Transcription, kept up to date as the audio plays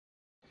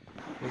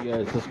Hey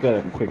guys, just got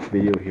a quick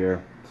video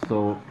here.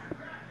 So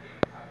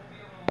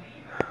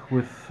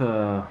with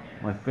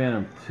my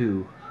Phantom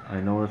 2, I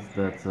noticed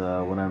that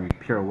when I'm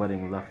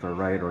pirouetting left or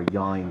right or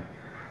yawing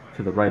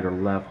to the right or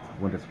left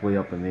when it's way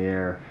up in the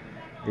air,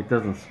 it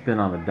doesn't spin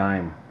on a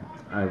dime.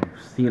 I've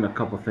seen a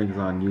couple things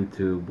on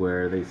YouTube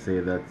where they say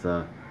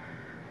that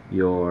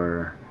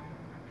your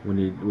when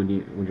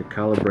you're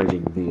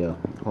calibrating the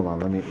hold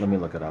on, let me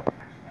look it up.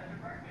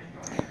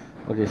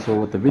 Okay, so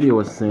what the video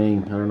was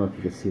saying, I don't know if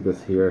you can see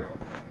this here.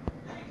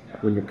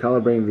 When you're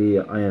calibrating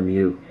the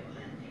IMU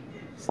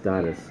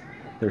status,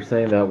 they're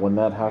saying that when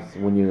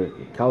you're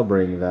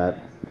calibrating that,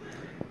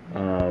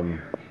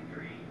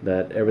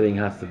 that everything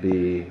has to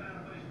be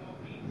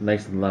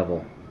nice and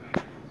level.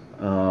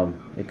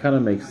 It kind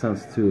of makes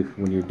sense too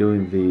when you're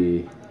doing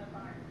the.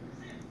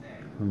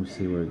 Let me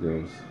see where it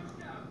goes.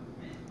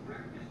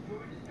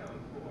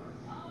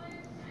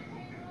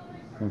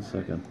 One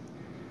second.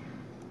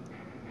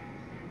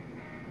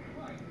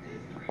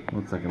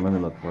 One second. Let me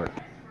look for it.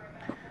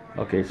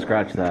 Okay,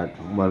 scratch that.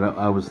 But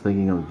I was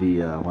thinking of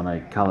the when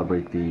I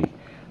calibrate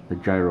the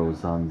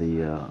gyros on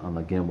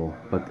the gimbal.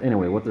 But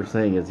anyway, what they're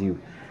saying is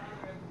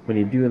when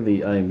you're doing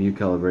the IMU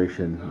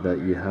calibration, that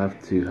you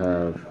have to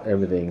have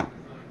everything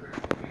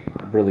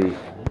really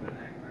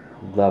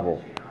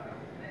level.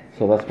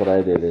 So that's what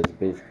I did. Is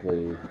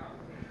basically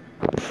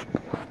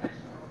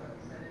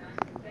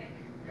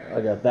I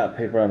got that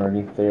paper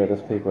underneath there,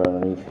 this paper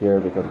underneath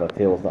here, because my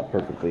table's not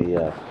perfectly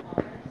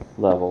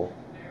level.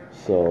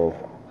 So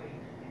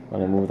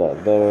when I move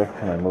that there,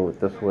 and I move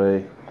it this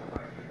way,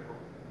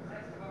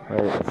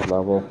 right, it's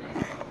level.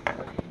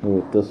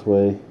 Move it this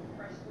way,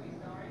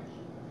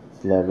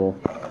 it's level.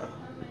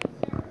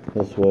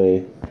 This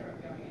way,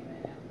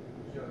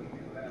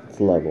 it's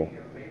level.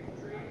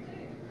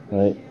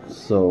 Right,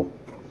 so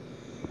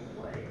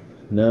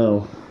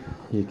now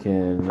you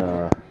can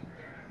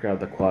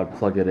grab the quad,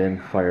 plug it in,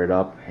 fire it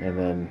up, and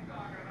then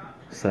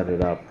set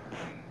it up.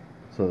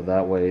 So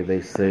that way they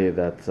say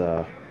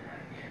that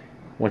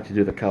once you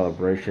do the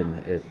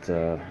calibration,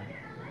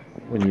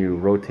 when you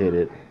rotate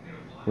it,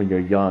 when you're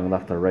young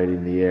left or right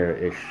in the air,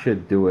 it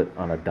should do it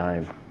on a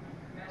dime.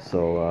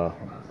 So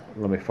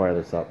let me fire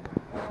this up.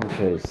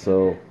 Okay,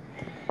 so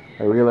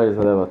I realized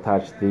that I've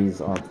attached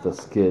these onto the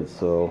skid,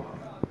 so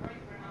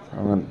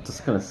I'm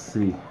just gonna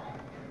see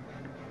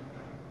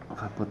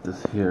if I put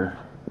this here.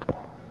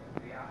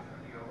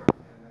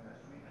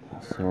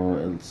 So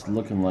it's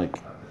looking like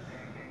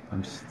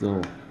I'm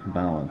still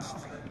balanced.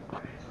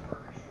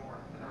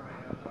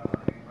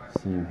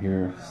 Same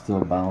here,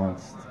 still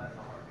balanced.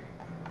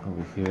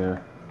 Over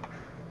here,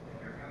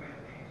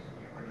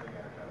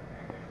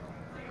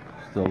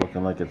 still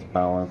looking like it's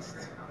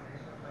balanced.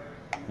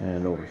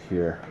 And over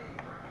here.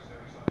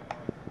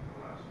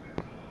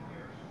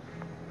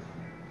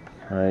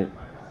 Right?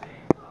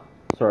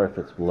 Sorry if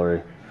it's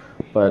blurry,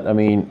 but I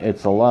mean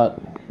it's a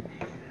lot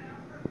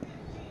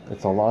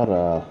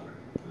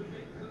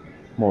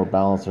more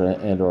balanced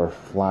and or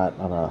flat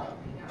on a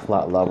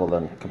flat level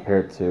than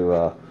compared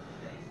to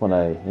when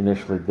I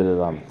initially did it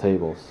on the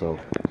table. So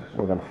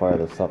we're gonna fire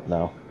this up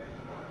now.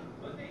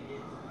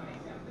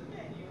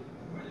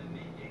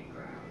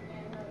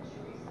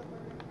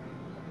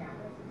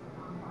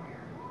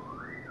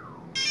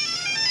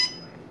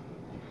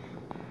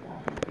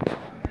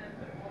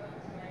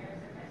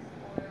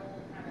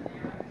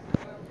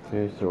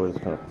 Okay, so we're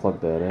just gonna plug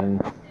that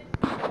in.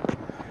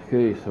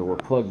 Okay, so we're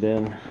plugged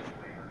in.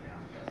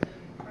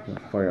 I'm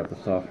gonna fire up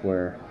the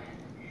software.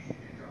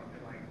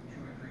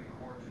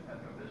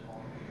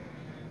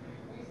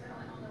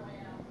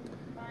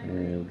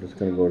 And we're just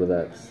going to go to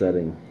that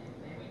setting,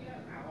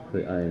 the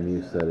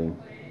IMU setting.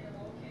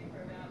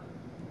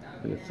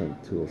 I get some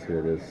tools, here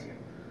it is.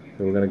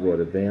 So we're going to go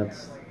to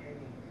advanced.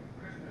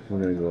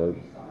 We're going to go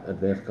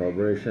advanced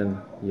calibration,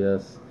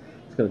 yes.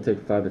 It's going to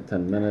take 5 to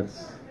 10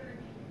 minutes.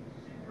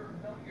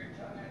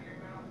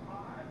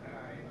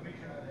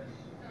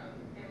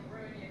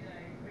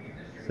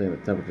 Saying the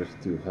temperature's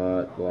too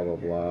hot, blah blah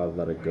blah,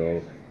 let it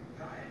go.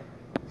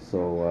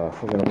 So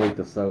we're going to wait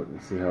this out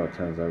and see how it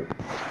turns out.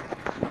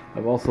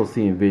 I've also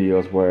seen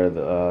videos where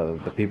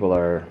the people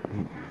are,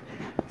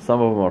 some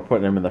of them are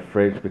putting them in the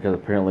fridge because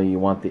apparently you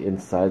want the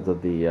insides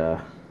of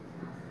the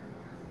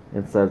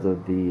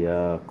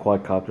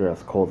quadcopter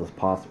as cold as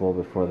possible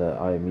before the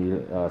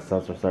IMU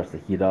sensor starts to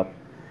heat up.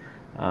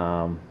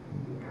 A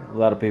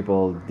lot of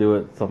people do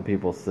it. Some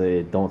people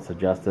say don't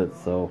suggest it.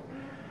 So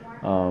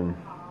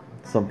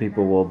some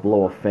people will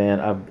blow a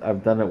fan.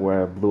 I've done it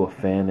where I blew a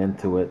fan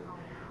into it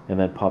and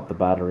then popped the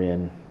battery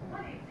in.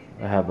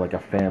 I have like a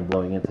fan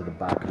blowing into the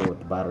back of it with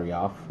the battery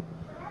off,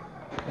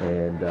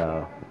 and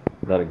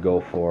let it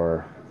go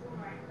for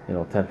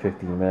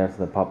 10-15 minutes,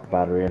 and then pop the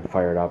battery in,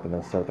 fire it up, and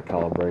then start the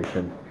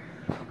calibration.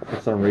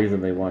 For some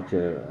reason they want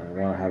to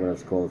have it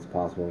as cold as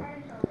possible,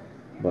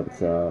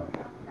 but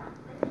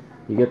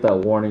you get that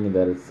warning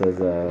that it says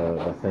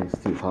the thing's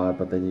too hot,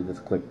 but then you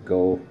just click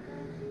go,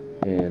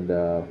 and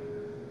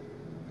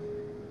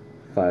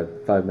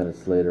 5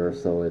 minutes later or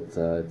so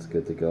it's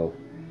good to go.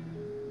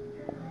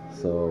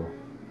 So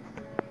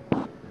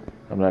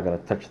I'm not going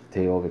to touch the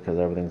table because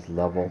everything's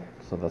level,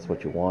 so that's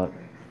what you want.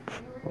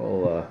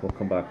 We'll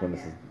come back when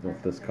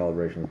this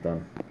calibration is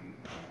done.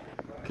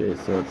 Okay,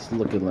 so it's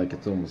looking like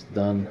it's almost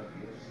done.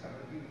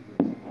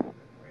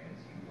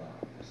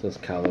 So it's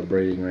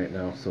calibrating right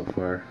now so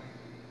far.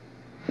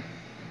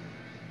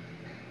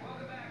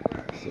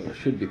 So it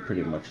should be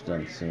pretty much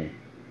done soon.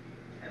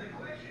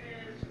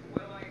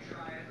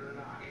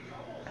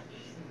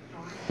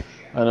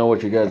 I know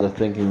what you guys are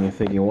thinking. You're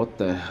thinking, what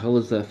the hell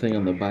is that thing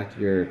on the back of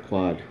your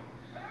quad?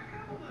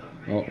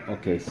 Oh,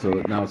 okay, so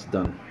now it's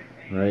done,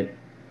 right?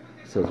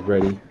 So it's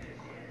ready.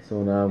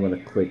 So now I'm going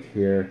to click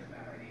here,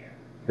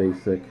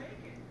 basic.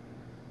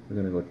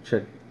 We're going to go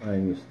check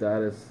IMU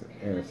status,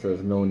 and it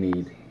says no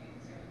need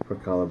for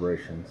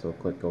calibration. So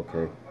click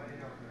OK.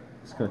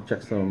 Just going to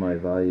check some of my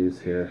values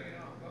here.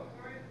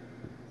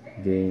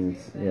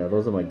 Gains, yeah,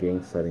 those are my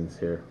gain settings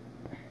here.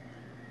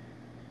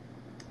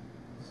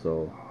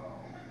 So,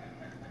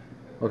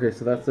 okay,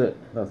 so that's it.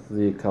 That's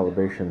the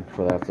calibration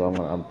for that. So I'm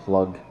going to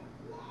unplug.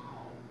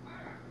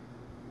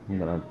 I'm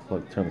going to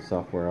unplug, turn the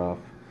software off,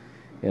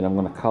 and I'm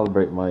going to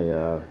calibrate my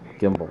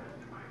gimbal,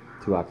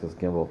 2-axis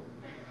gimbal.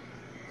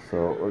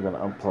 So we're going to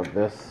unplug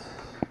this,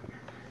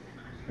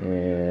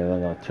 and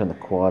I'm going to turn the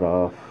quad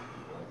off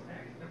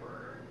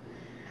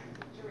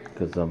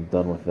because I'm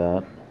done with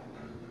that.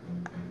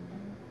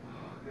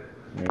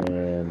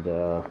 And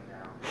now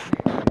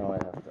I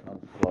have to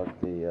unplug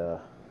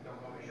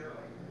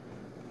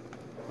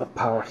the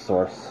power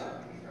source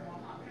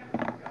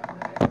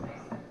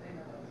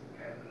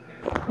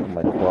from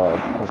my quad,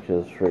 which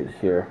is right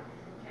here.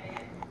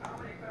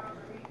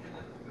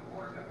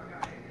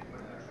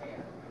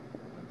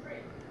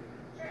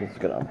 Just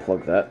gonna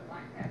unplug that.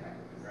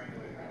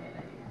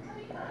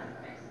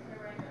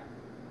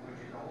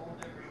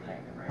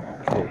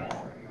 Okay.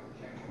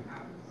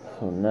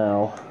 So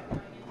now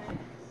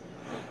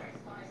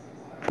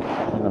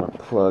I'm gonna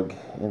plug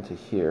into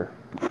here.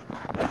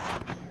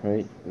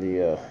 Right?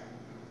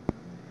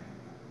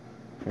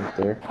 Right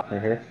there,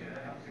 right here.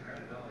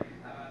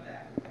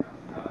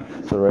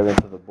 So right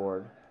into the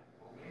board.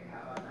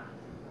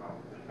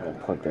 I'll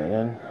plug that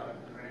in.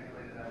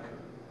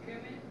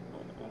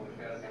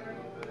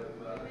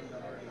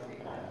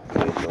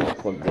 Okay, so all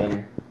plugged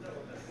in.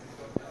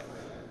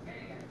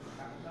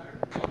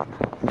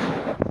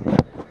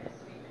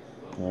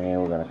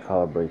 And we're going to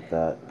calibrate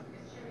that.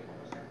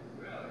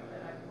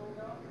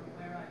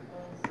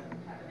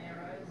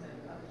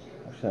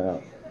 Actually, I'm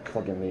going to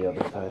plug in the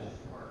other side.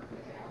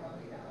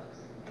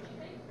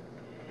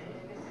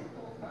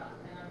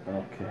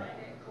 Okay.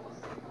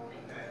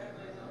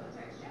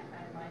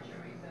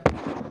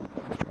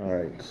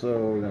 Alright, so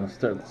we're going to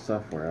start the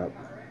software up.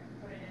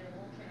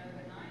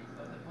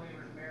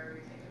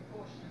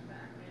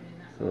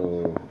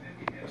 So,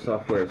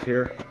 software is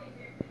here.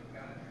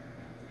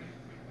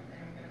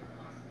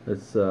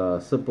 It's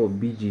simple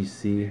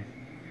BGC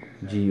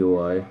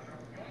GUI.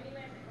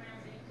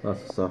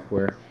 Lots of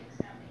software.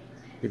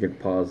 You can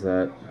pause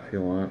that if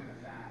you want.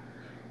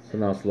 So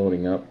now it's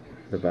loading up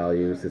the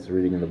values. It's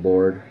reading the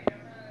board.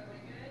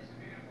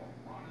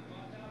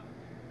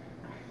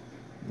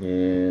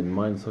 And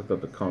mine's hooked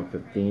up to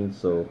COM15,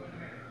 so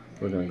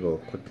we're going to go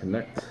click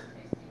connect.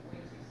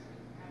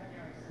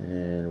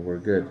 And we're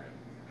good.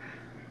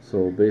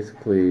 So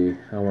basically,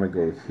 I want to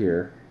go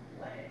here.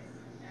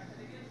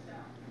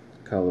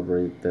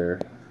 Calibrate there.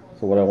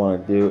 So what I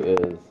want to do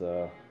is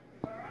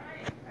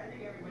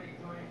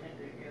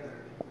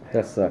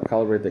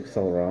calibrate the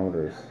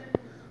accelerometers.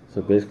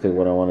 So basically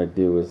what I want to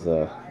do is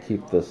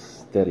keep this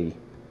steady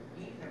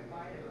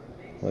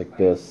like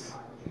this,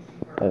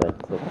 and then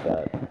click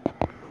that.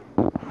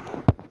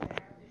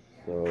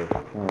 So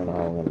I don't know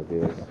how I'm going to do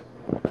this.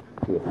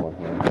 Do it with one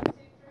hand.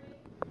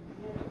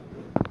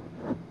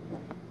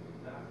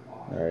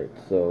 Alright,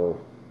 so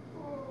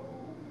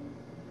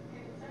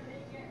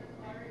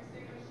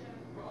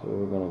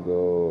we're going to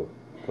go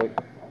click.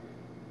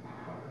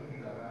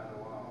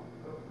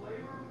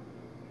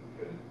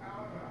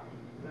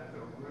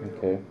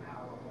 Okay,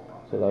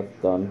 so that's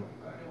done.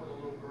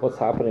 What's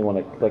happening when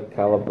I click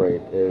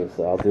calibrate is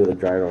I'll do the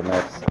gyro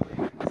next.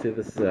 See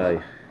this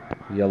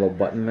yellow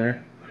button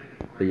there?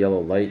 The yellow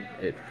light,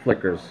 it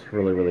flickers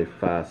really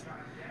fast,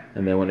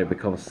 and then when it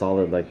becomes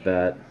solid like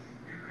that,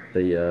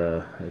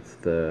 it's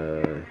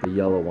the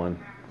yellow one.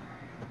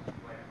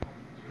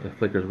 It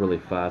flickers really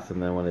fast,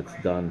 and then when it's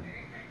done,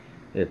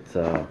 it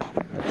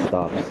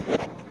stops.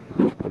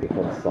 It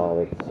becomes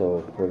solid.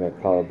 So we're going to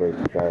calibrate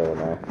the gyro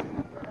now.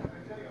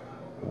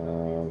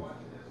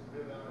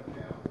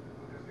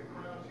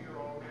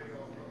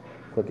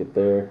 Click it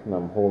there, and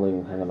I'm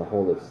going to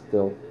hold it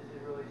still.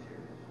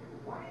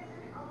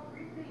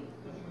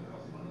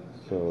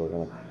 So we're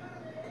going to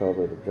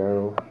calibrate the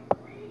gyro.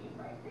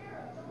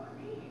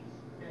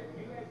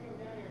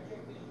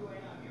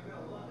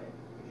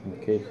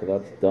 Okay, so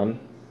that's done.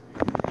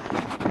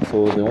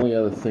 So the only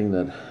other thing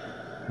that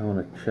I want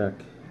to check,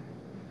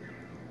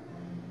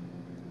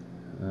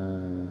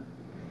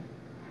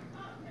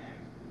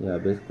 yeah,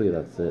 basically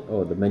that's it.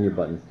 Oh, the menu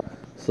button.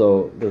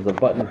 So there's a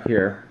button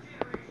here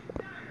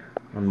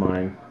on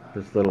mine.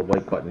 This little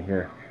white button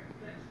here.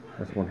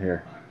 This one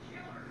here.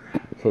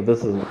 So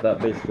that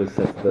basically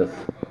sets this.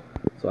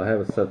 So I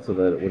have it set so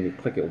that when you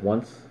click it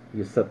once,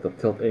 you set the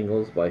tilt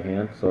angles by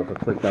hand. So if I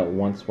click that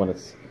once when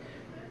it's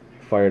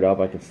fired up,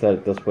 I can set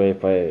it this way.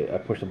 If I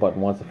push the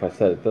button once, if I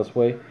set it this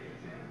way,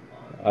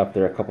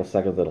 after a couple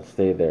seconds it'll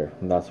stay there,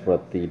 and that's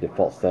what the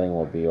default setting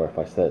will be. Or if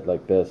I set it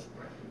like this,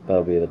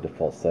 that'll be the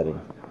default setting.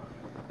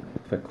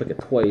 If I click it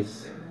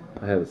twice,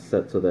 I have it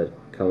set so that it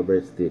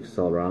calibrates the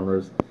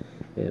accelerometers,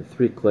 and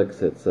 3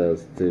 clicks it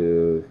says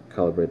to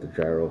calibrate the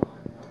gyro.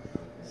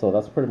 So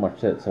that's pretty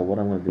much it. So what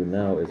I'm going to do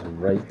now is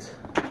write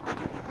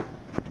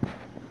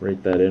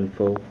that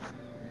info,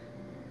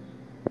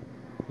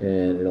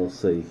 and it'll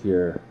say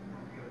here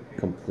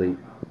complete.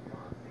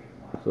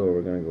 So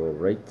we're going to go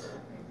write,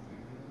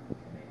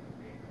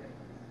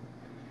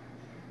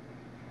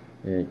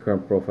 and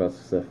current profile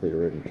successfully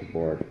written to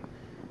board,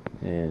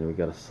 and we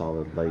got a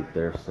solid light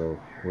there, so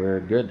we're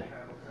good.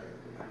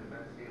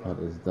 That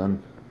is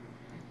done.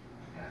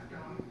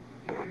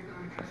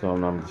 So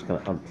now I'm just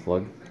going to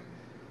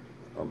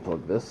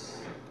unplug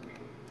this.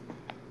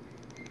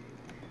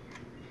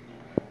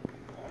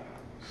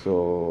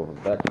 So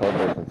that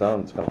calibration is done.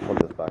 I'm just going to plug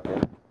this back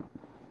in.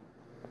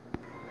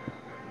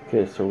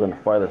 Okay, so we're going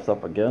to fire this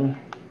up again.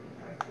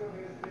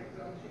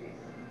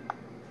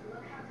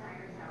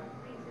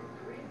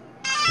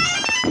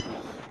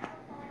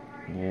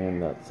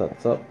 And that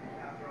sets up.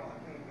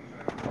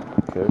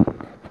 Okay.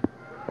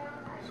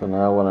 So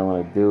now what I'm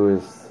going to do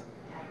is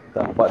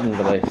that button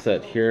that I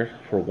set here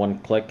for 1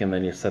 click, and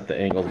then you set the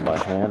angles by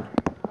hand.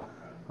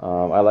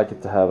 I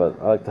like to have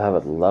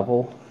it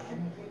level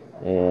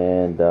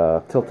and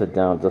tilt it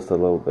down just a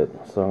little bit.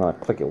 So I'm going to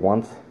click it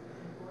once,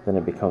 then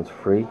it becomes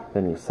free.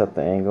 Then you set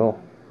the angle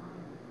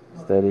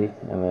steady,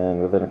 and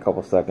then within a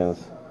couple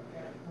seconds,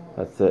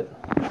 that's it.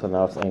 So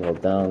now it's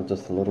angled down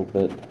just a little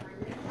bit.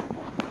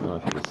 I don't know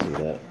if you can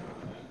see that.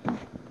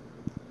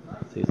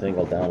 So it's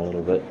angled down a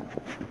little bit.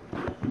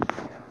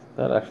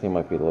 That actually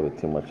might be a little bit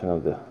too much.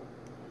 I'm going to do.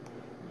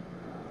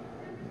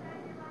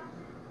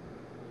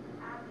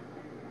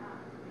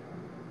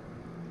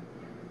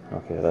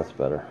 Okay, that's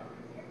better.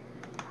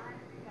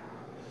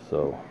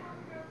 So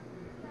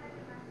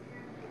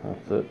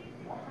that's it.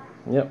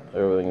 Yep,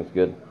 everything is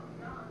good.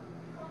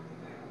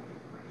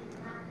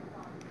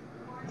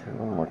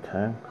 One more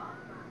time.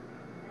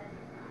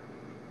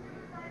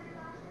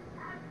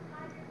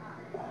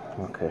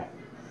 Okay,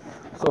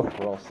 so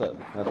we're all set.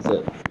 That's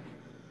it.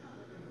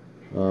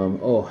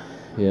 Oh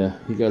yeah,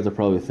 you guys are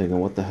probably thinking,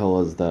 what the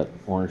hell is that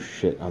orange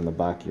shit on the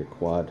back of your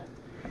quad?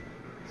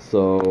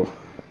 So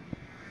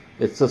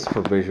it's just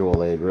for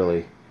visual aid,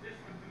 really.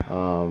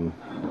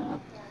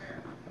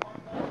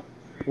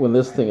 When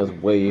this thing is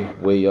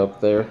way up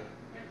there,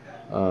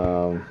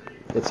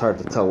 it's hard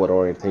to tell what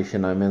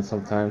orientation I'm in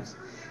sometimes.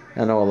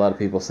 I know a lot of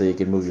people say you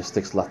can move your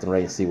sticks left and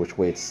right and see which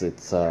way it's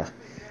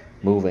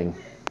moving,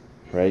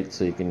 right?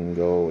 So you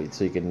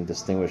can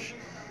distinguish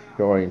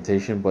your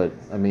orientation. But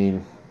I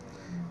mean,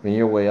 when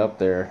you're way up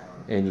there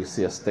and you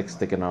see a stick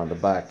sticking out the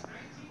back,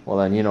 well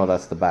then you know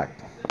that's the back.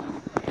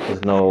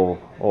 There's no,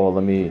 oh,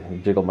 let me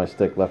jiggle my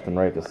stick left and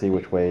right to see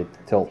which way it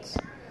tilts.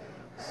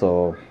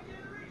 So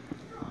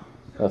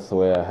that's the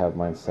way I have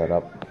mine set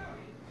up.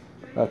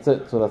 That's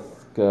it. So that's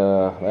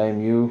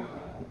IMU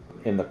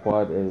in the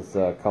quad is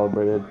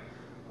calibrated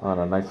on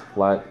a nice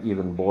flat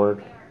even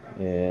board,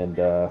 and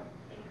I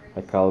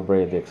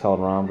calibrated the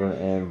accelerometer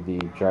and the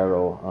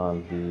gyro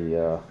on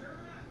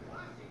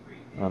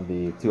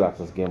the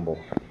 2-axis gimbal.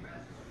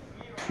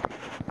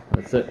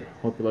 That's it.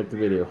 Hope you liked the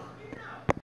video.